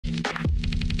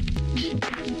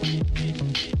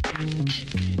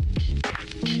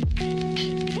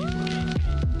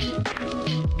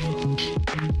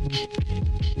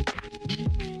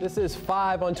is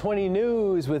 5 on 20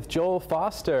 News with Joel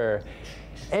Foster.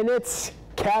 And it's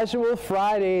Casual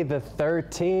Friday the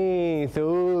 13th.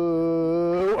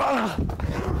 Ooh. Ah.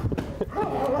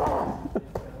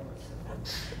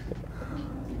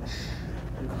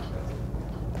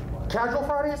 Casual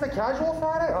Friday? Is it Casual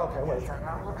Friday? Okay, wait a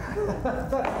second.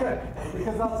 That's good,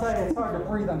 because I'll tell you, it's hard to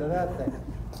breathe under that thing.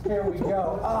 Here we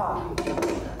go.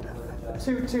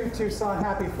 Tucson,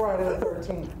 happy Friday the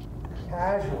 13th.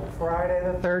 Casual Friday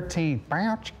the 13th.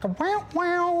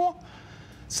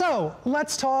 So,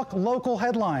 let's talk local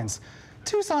headlines.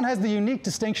 Tucson has the unique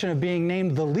distinction of being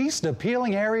named the least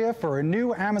appealing area for a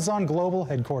new Amazon global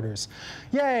headquarters.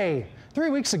 Yay! 3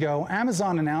 weeks ago,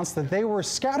 Amazon announced that they were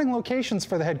scouting locations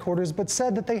for the headquarters, but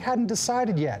said that they hadn't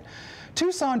decided yet.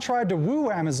 Tucson tried to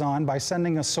woo Amazon by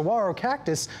sending a saguaro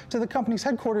cactus to the company's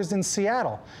headquarters in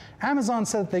Seattle. Amazon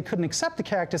said that they couldn't accept the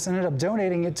cactus and ended up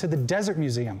donating it to the Desert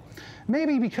Museum.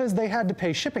 Maybe because they had to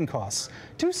pay shipping costs.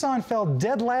 Tucson fell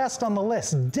dead last on the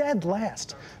list, dead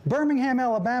last. Birmingham,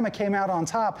 Alabama came out on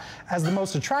top as the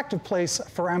most attractive place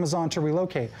for Amazon to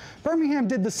relocate. Birmingham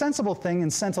did the sensible thing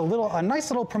and sent a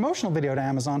nice little promotional video to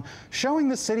Amazon showing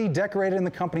the city decorated in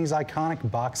the company's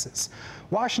iconic boxes.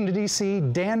 Washington, D.C.,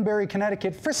 Danbury,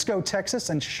 Connecticut, Frisco, Texas,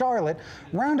 and Charlotte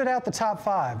rounded out the top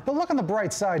 5. But look on the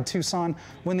bright side, Tucson.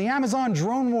 When the Amazon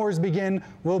drone wars begin,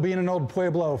 we'll be in an old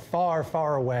pueblo far,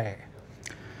 far away.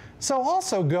 So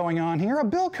also going on here, a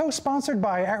bill co-sponsored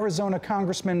by Arizona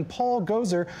Congressman Paul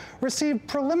Gosar received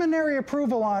preliminary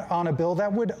approval on a bill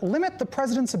that would limit the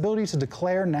president's ability to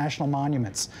declare national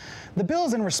monuments. The bill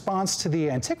is in response to the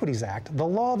Antiquities Act, the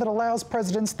law that allows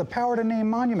presidents the power to name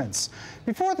monuments.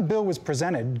 Before the bill was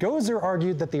presented, Gosar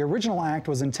argued that the original act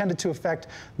was intended to affect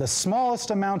the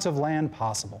smallest amount of land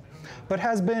possible, but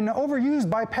has been overused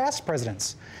by past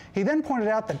presidents. He then pointed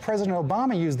out that President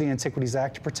Obama used the Antiquities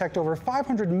Act to protect over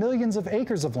 500 million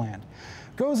acres of land.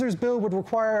 Gosar's bill would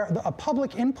require a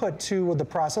public input to the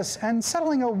process and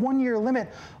settling a 1-year limit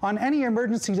on any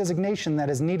emergency designation that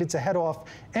is needed to head off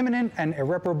imminent and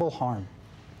irreparable harm.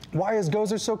 Why is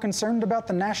Gosar so concerned about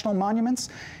the national monuments?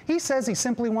 He says he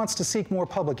simply wants to seek more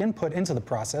public input into the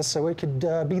process, so it could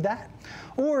be that.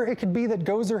 Or it could be that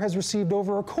Gosar has received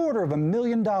over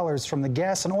 $250,000 from the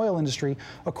gas and oil industry,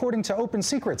 according to Open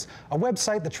Secrets, a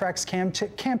website that tracks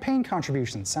campaign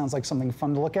contributions. Sounds like something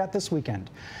fun to look at this weekend.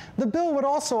 The bill would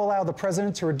also allow the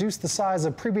president to reduce the size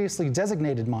of previously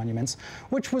designated monuments,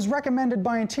 which was recommended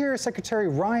by Interior Secretary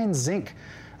Ryan Zink.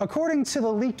 According to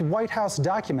the leaked White House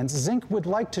documents, Zink would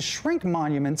like to shrink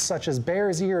monuments such as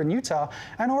Bears Ear in Utah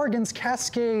and Oregon's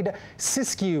Cascade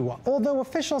Siskiyou, although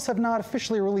officials have not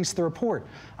officially released the report.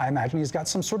 I imagine he's got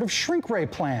some sort of shrink-ray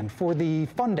plan for the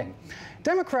funding.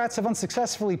 Democrats have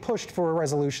unsuccessfully pushed for a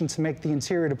resolution to make the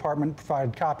Interior Department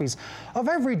provide copies of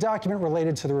every document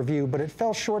related to the review, but it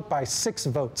fell short by 6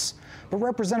 votes. But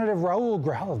Representative Raul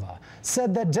Grijalva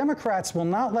said that Democrats will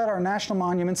not let our national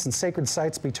monuments and sacred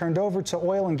sites be turned over to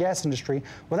oil and gas industry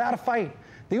without a fight.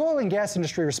 The oil and gas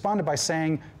industry responded by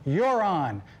saying, "You're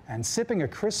on," and slipping a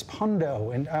crisp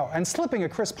hundo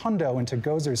into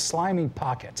Gosar's slimy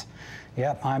pocket.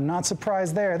 Yep, I'm not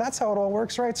surprised there. That's how it all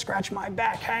works, right? Scratch my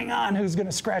back. Hang on, who's going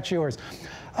to scratch yours?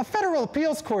 A federal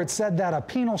appeals court said that a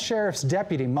penal sheriff's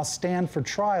deputy must stand for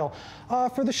trial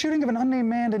for the shooting of an unnamed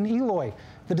man in Eloy.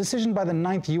 The decision by the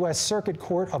 9th U.S. Circuit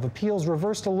Court of Appeals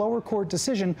reversed a lower court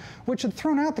decision which had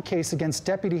thrown out the case against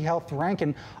Deputy Heath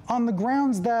Rankin on the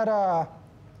grounds that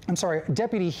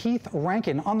Deputy Heath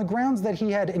Rankin on the grounds that he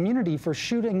had immunity for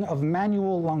shooting of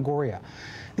Manuel Longoria.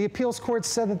 The appeals court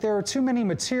said that there are too many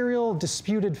material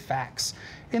disputed facts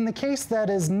in the case that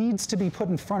needs to be put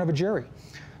in front of a jury.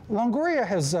 Longoria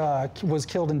was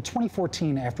killed in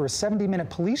 2014 after a 70-minute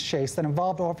police chase that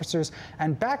involved officers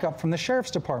and backup from the sheriff's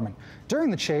department.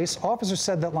 During the chase, officers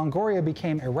said that Longoria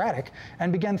became erratic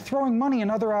and began throwing money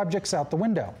and other objects out the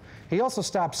window. He also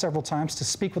stopped several times to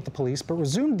speak with the police, but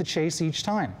resumed the chase each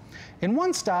time. In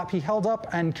one stop, he held up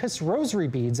and kissed rosary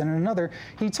beads, and in another,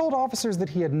 he told officers that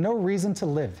he had no reason to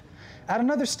live. At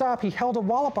another stop, he held a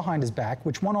wallet behind his back,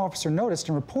 which one officer noticed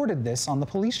and reported this on the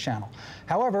police channel.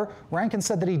 However, Rankin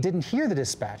said that he didn't hear the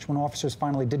dispatch. When officers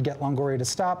finally did get Longoria to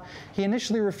stop, he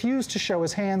initially refused to show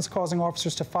his hands, causing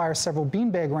officers to fire several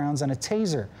beanbag rounds and a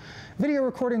taser. Video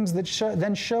recordings that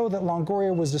then show that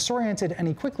Longoria was disoriented and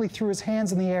he quickly threw his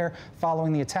hands in the air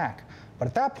following the attack. But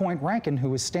at that point, Rankin,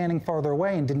 who was standing farther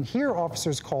away and didn't hear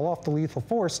officers call off the lethal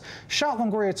force, shot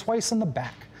Longoria twice in the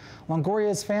back.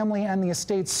 Longoria's family and the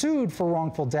estate sued for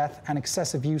wrongful death and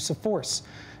excessive use of force.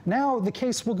 Now the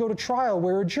case will go to trial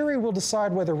where a jury will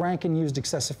decide whether Rankin used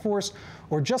excessive force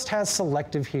or just has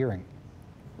selective hearing.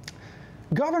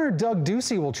 Governor Doug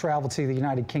Ducey will travel to the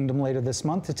United Kingdom later this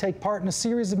month to take part in a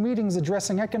series of meetings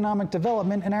addressing economic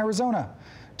development in Arizona.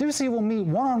 Ducey will meet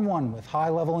one-on-one with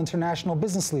high-level international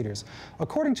business leaders.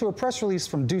 According to a press release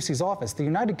from Ducey's office, the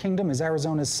United Kingdom is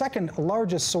Arizona's second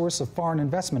largest source of foreign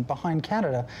investment behind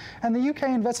Canada, and the UK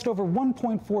invested over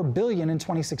 $1.4 billion in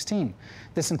 2016.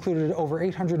 This included over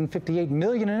 $858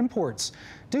 million in imports.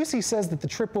 Ducey says that the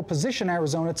trip will position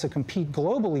Arizona to compete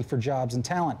globally for jobs and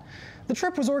talent. The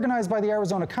trip was organized by the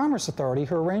Arizona Commerce Authority,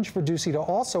 who arranged for Ducey to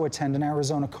also attend an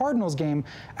Arizona Cardinals game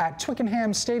at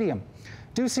Twickenham Stadium.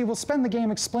 Ducey will spend the game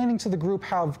explaining to the group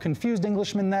how confused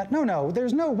Englishmen that, no,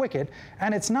 there's no wicket,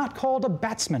 and it's not called a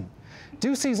batsman.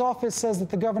 Ducey's office says that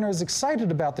the governor is excited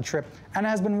about the trip and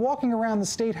has been walking around the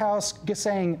State House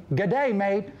saying, "G'day,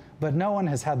 mate," but no one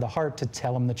has had the heart to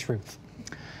tell him the truth.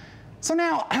 So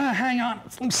now, hang on,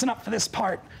 let's loosen up for this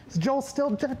part. Is Joel still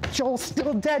dead? Joel's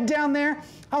still dead down there?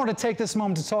 I want to take this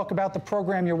moment to talk about the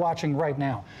program you're watching right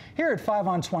now. Here at 5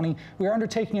 on 20, we are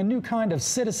undertaking a new kind of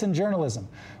citizen journalism.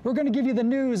 We're going to give you the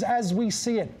news as we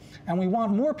see it, and we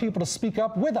want more people to speak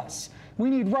up with us. We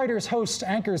need writers, hosts,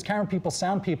 anchors, camera people,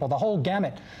 sound people, the whole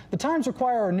gamut. The times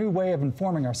require a new way of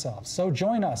informing ourselves, so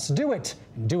join us. Do it,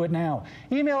 and do it now.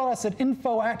 Email us at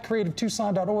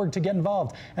info@creativetucson.org to get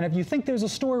involved. And if you think there's a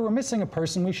story we're missing, a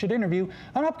person we should interview,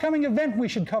 an upcoming event we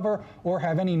should cover, or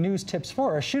have any news tips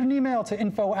for us, shoot an email to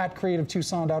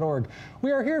info@creativetucson.org.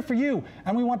 We are here for you,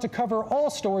 and we want to cover all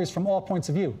stories from all points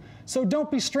of view. So don't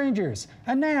be strangers.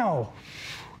 And now,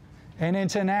 in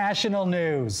international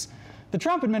news. The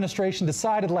Trump administration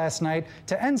decided last night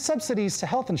to end subsidies to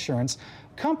health insurance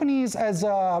companies as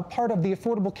part of the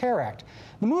Affordable Care Act.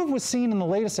 The move was seen in the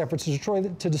latest efforts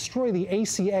to destroy the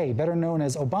ACA, better known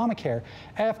as Obamacare,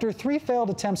 after 3 failed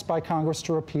attempts by Congress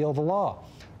to repeal the law.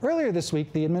 Earlier this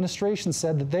week, the administration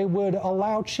said that they would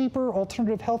allow cheaper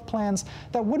alternative health plans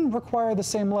that wouldn't require the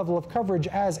same level of coverage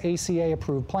as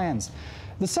ACA-approved plans.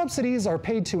 The subsidies are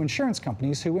paid to insurance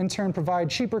companies, who in turn provide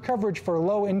cheaper coverage for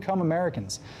low-income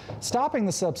Americans. Stopping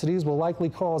the subsidies will likely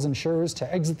cause insurers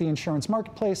to exit the insurance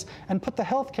marketplace and put the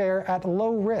health care at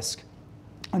low risk.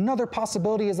 Another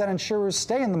possibility is that insurers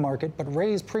stay in the market but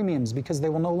raise premiums because they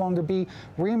will no longer be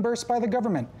reimbursed by the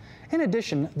government. In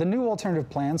addition, the new alternative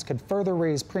plans could further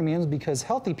raise premiums because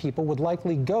healthy people would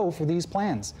likely go for these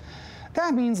plans.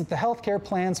 That means that the health care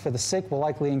plans for the sick will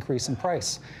likely increase in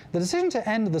price. The decision to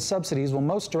end the subsidies will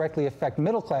most directly affect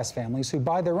middle-class families who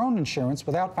buy their own insurance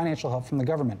without financial help from the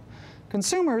government.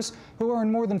 Consumers who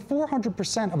earn more than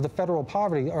 400% of the federal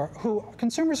poverty,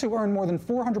 consumers who earn more than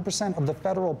 400% of the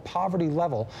federal poverty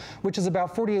level, which is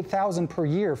about $48,000 per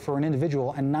year for an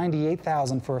individual and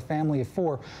 $98,000 for a family of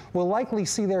 4, will likely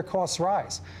see their costs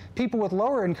rise. People with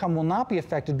lower income will not be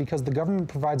affected because the government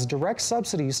provides direct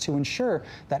subsidies to ensure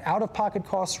that out-of-pocket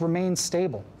costs remain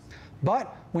stable.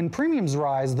 But when premiums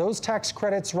rise, those tax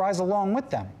credits rise along with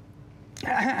them.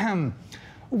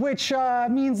 Which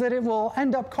means that it will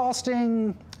end up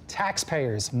costing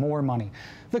taxpayers more money.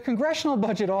 The Congressional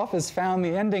Budget Office found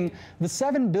ending the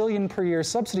 $7 billion per year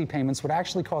subsidy payments would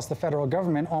actually cost the federal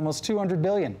government almost $200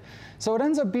 billion. So it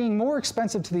ends up being more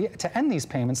expensive to end these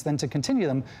payments than to continue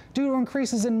them due to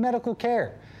increases in medical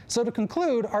care. So to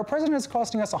conclude, our president is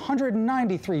costing us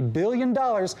 $193 billion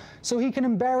so he can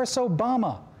embarrass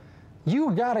Obama.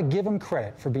 You gotta give him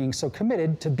credit for being so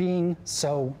committed to being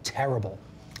so terrible.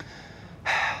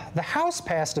 The House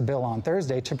passed a bill on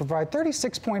Thursday to provide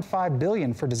 $36.5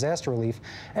 billion for disaster relief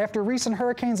after recent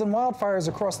hurricanes and wildfires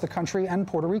across the country and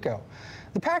Puerto Rico.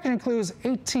 The package includes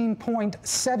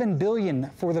 $18.7 billion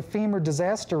for the FEMA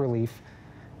disaster relief.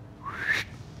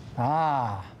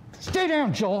 Stay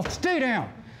down, Joel, stay down.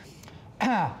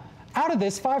 Out of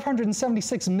this,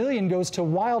 $576 million goes to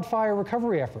wildfire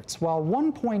recovery efforts, while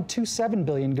 $1.27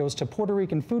 billion goes to Puerto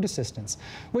Rican food assistance,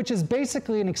 which is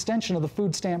basically an extension of the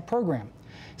food stamp program.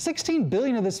 $16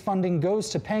 billion of this funding goes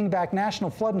to paying back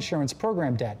National Flood Insurance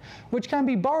Program debt, which can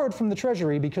be borrowed from the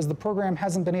Treasury because the program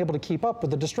hasn't been able to keep up with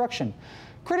the destruction.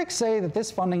 Critics say that this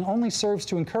funding only serves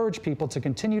to encourage people to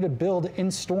continue to build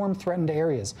in storm-threatened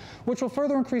areas, which will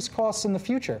further increase costs in the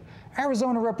future.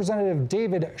 Arizona Representative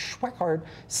David Schweikart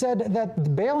said that the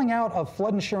bailing out of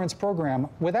flood insurance program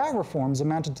without reforms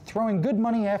amounted to throwing good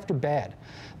money after bad.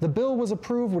 The bill was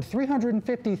approved with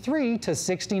 353 to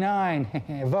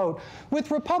 69 vote, with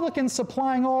Republicans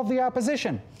supplying all of the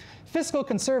opposition. Fiscal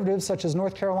conservatives, such as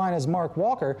North Carolina's Mark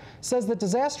Walker, says that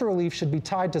disaster relief should be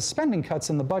tied to spending cuts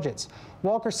in the budgets.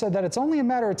 Walker said that it's only a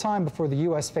matter of time before the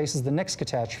U.S. faces the next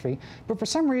catastrophe, but for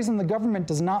some reason the government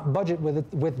does not budget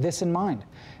with this in mind.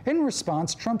 In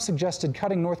response, Trump suggested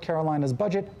cutting North Carolina's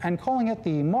budget and calling it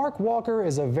the Mark Walker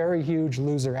is a very huge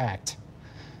loser act.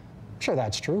 sure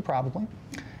that's true, probably.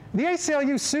 The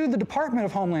ACLU sued the Department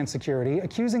of Homeland Security,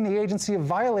 accusing the agency of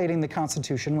violating the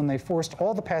Constitution when they forced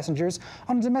all the passengers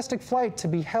on a domestic flight to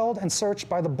be held and searched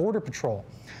by the Border Patrol.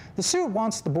 The suit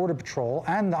wants the Border Patrol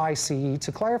and the ICE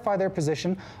to clarify their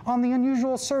position on the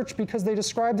unusual search because they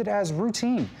described it as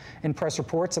routine in press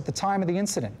reports at the time of the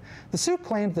incident. The suit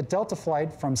claimed that Delta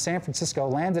flight from San Francisco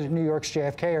landed at New York's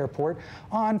JFK airport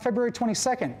on February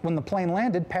 22nd. When the plane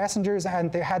landed, passengers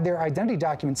had their identity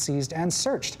documents seized and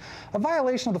searched, a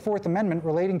violation of the Fourth Amendment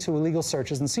relating to illegal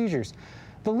searches and seizures.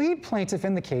 The lead plaintiff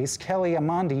in the case, Kelly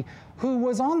Amandi, who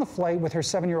was on the flight with her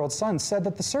 7-year-old son, said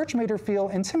that the search made her feel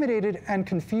intimidated and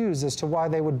confused as to why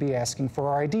they would be asking for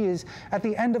our IDs at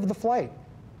the end of the flight.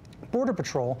 Border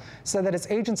Patrol said that its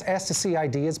agents asked to see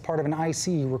ID as part of an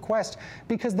ICE request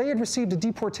because they had received a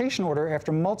deportation order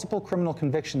after multiple criminal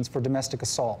convictions for domestic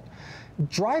assault,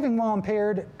 driving while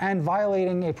impaired, and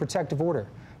violating a protective order.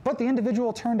 But the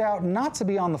individual turned out not to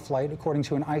be on the flight, according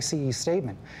to an ICE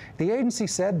statement. The agency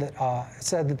said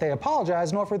that they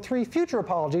apologized and offered 3 future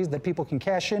apologies that people can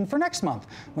cash in for next month,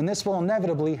 when this will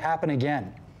inevitably happen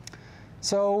again.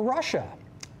 So Russia,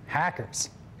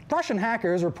 hackers. Russian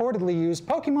hackers reportedly used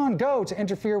Pokemon Go to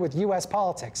interfere with U.S.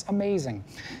 politics. Amazing.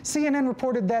 CNN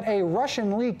reported that a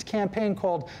Russian-leaked campaign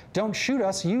called Don't Shoot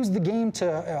Us used the game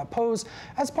to pose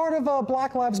as part of a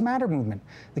Black Lives Matter movement.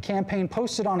 The campaign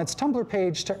posted on its Tumblr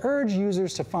page to urge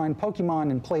users to find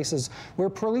Pokemon in places where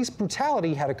police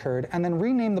brutality had occurred and then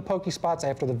rename the Pokespots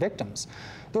after the victims.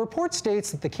 The report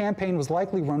states that the campaign was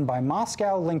likely run by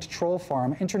Moscow-linked troll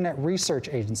farm Internet Research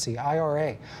Agency,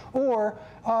 IRA,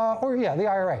 the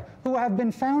IRA, who have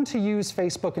been found to use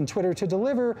Facebook and Twitter to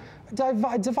deliver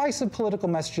divisive political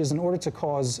messages in order to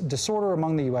cause disorder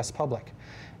among the U.S. public.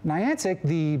 Niantic,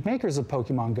 the makers of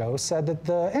Pokemon Go, said that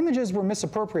the images were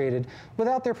misappropriated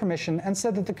without their permission and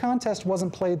said that the contest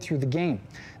wasn't played through the game.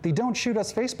 The Don't Shoot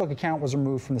Us Facebook account was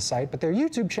removed from the site, but their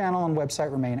YouTube channel and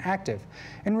website remain active.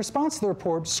 In response to the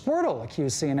report, Squirtle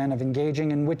accused CNN of engaging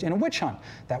in a witch hunt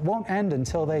that won't end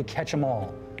until they catch them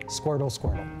all. Squirtle,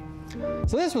 Squirtle.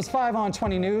 So this was 5 on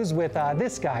 20 News with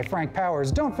this guy, Frank Powers.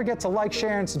 Don't forget to like,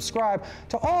 share, and subscribe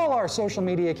to all our social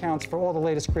media accounts for all the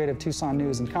latest Creative Tucson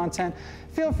news and content.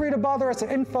 Feel free to bother us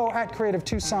at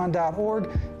info@creativetucson.org.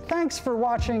 Thanks for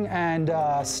watching, and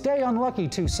stay unlucky,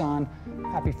 Tucson.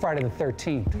 Happy Friday the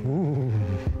 13th. Ooh.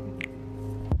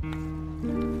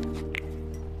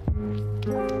 I'm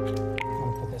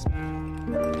gonna put this back.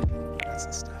 That's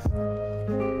the stuff.